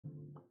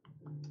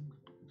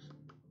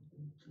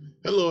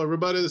Hello,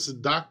 everybody. This is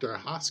Dr.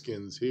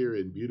 Hoskins here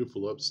in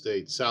beautiful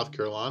upstate South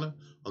Carolina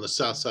on the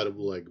south side of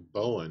Lake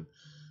Bowen.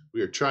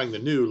 We are trying the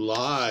new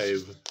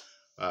live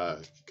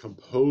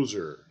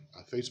composer.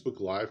 A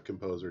Facebook Live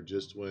composer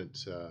just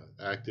went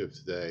active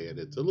today, and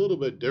it's a little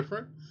bit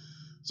different.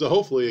 So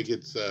hopefully it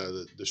gets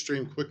the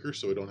stream quicker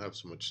so we don't have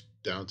so much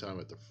downtime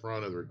at the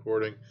front of the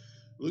recording.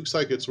 It looks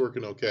like it's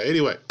working okay.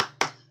 Anyway,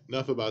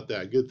 enough about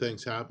that. Good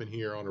things happen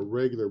here on a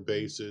regular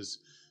basis.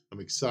 I'm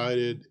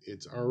excited.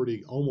 It's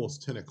already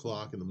almost 10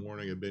 o'clock in the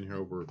morning. I've been here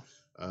over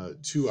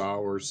 2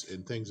 hours,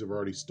 and things have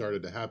already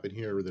started to happen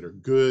here that are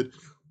good,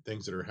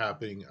 things that are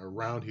happening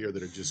around here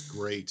that are just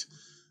great.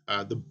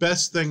 The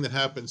best thing that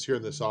happens here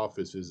in this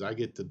office is I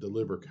get to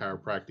deliver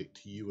chiropractic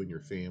to you and your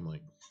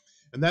family.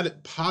 And that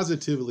it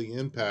positively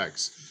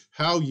impacts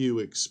how you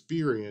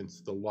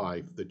experience the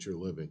life that you're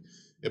living.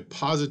 It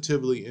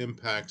positively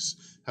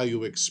impacts how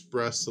you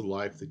express the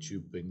life that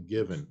you've been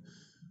given.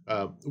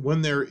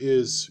 When there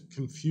is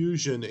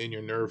confusion in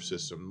your nerve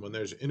system, when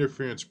there's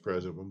interference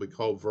present, what we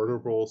call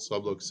vertebral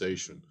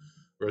subluxation,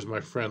 or as my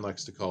friend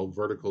likes to call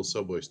vertical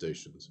subway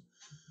stations,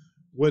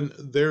 when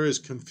there is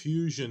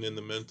confusion in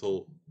the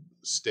mental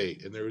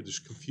state and there is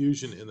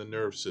confusion in the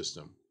nerve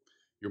system,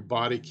 your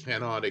body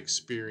cannot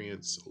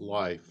experience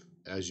life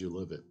as you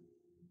live it.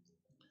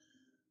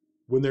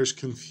 When there's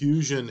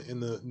confusion in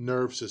the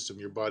nerve system,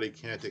 your body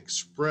can't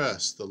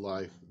express the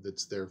life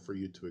that's there for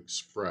you to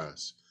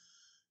express.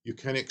 You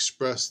can't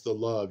express the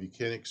love, you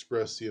can't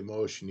express the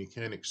emotion, you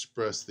can't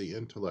express the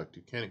intellect,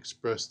 you can't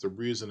express the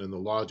reason and the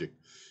logic.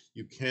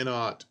 You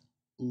cannot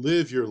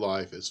live your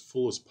life as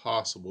full as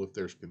possible if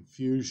there's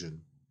confusion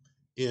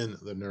in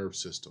the nerve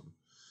system.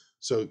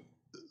 So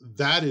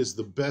that is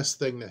the best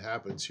thing that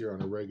happens here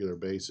on a regular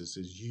basis,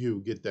 is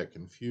you get that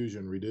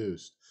confusion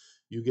reduced.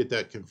 You get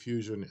that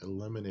confusion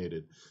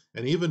eliminated.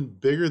 And even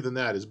bigger than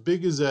that, as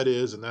big as that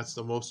is, and that's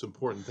the most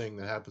important thing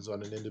that happens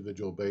on an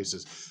individual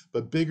basis,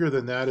 but bigger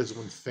than that is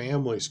when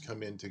families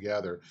come in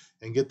together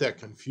and get that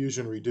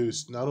confusion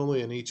reduced, not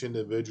only in each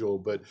individual,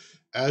 but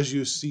as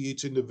you see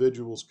each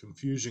individual's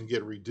confusion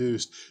get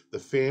reduced, the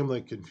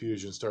family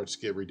confusion starts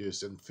to get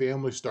reduced and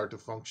families start to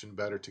function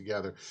better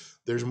together.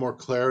 There's more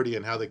clarity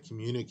in how they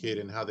communicate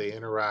and how they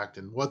interact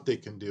and what they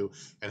can do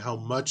and how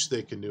much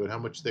they can do and how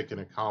much they can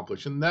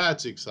accomplish. And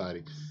that's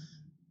exciting.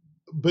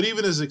 But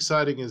even as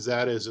exciting as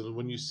that is, and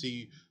when you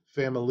see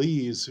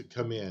families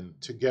come in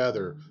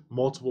together,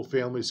 multiple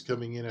families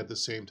coming in at the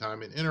same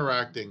time and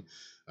interacting,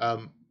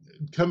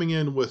 coming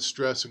in with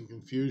stress and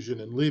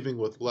confusion and leaving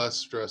with less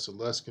stress and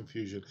less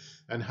confusion,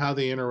 and how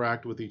they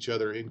interact with each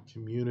other in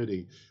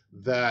community,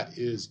 that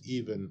is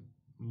even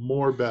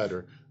more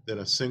better than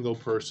a single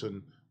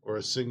person or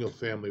a single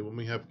family. When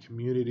we have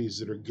communities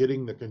that are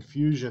getting the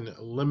confusion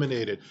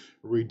eliminated,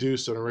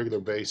 reduced on a regular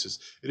basis,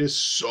 it is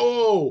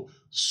so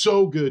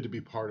good to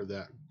be part of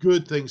that.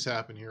 Good things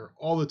happen here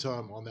all the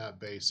time on that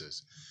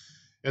basis.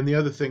 And the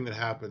other thing that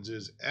happens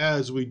is,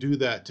 as we do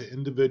that to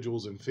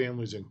individuals and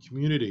families and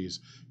communities,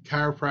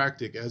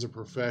 chiropractic as a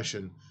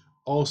profession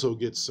also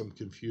gets some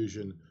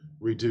confusion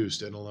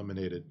reduced and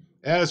eliminated.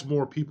 As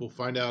more people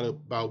find out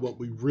about what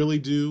we really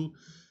do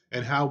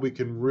and how we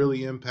can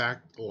really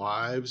impact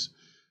lives,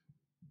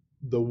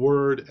 the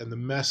word and the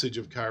message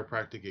of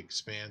chiropractic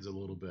expands a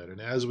little bit.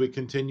 And as we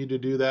continue to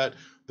do that,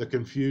 the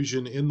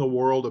confusion in the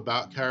world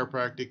about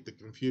chiropractic, the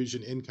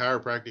confusion in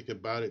chiropractic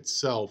about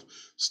itself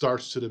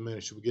starts to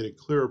diminish. We get a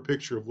clearer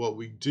picture of what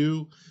we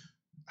do,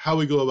 how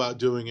we go about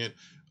doing it,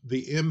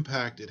 the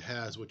impact it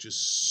has, which is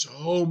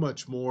so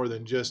much more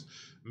than just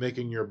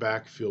making your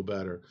back feel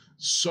better,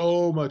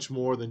 so much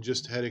more than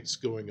just headaches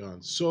going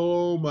on,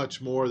 so much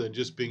more than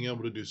just being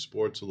able to do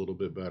sports a little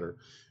bit better.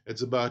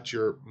 It's about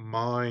your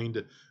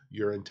mind,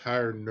 your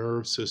entire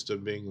nerve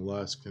system being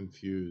less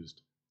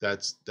confused.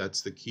 That's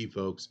the key,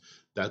 folks.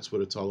 That's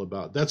what it's all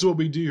about. That's what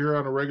we do here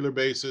on a regular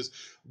basis.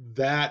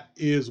 That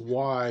is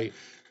why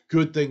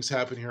good things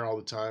happen here all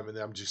the time, and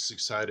I'm just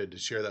excited to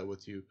share that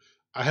with you.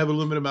 I have a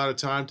limited amount of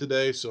time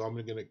today, so I'm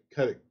going to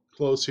cut it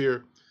close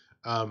here.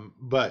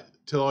 But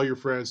tell all your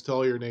friends, tell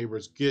all your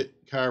neighbors,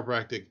 get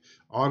chiropractic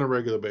on a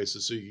regular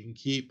basis so you can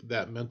keep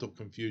that mental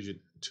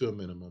confusion to a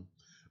minimum.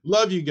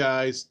 Love you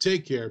guys.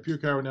 Take care.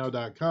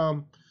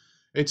 PureChiroNow.com.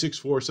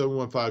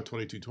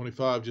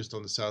 864-715-2225, just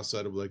on the south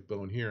side of Lake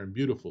Bowen here in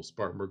beautiful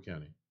Spartanburg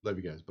County. Love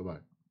you guys. Bye-bye.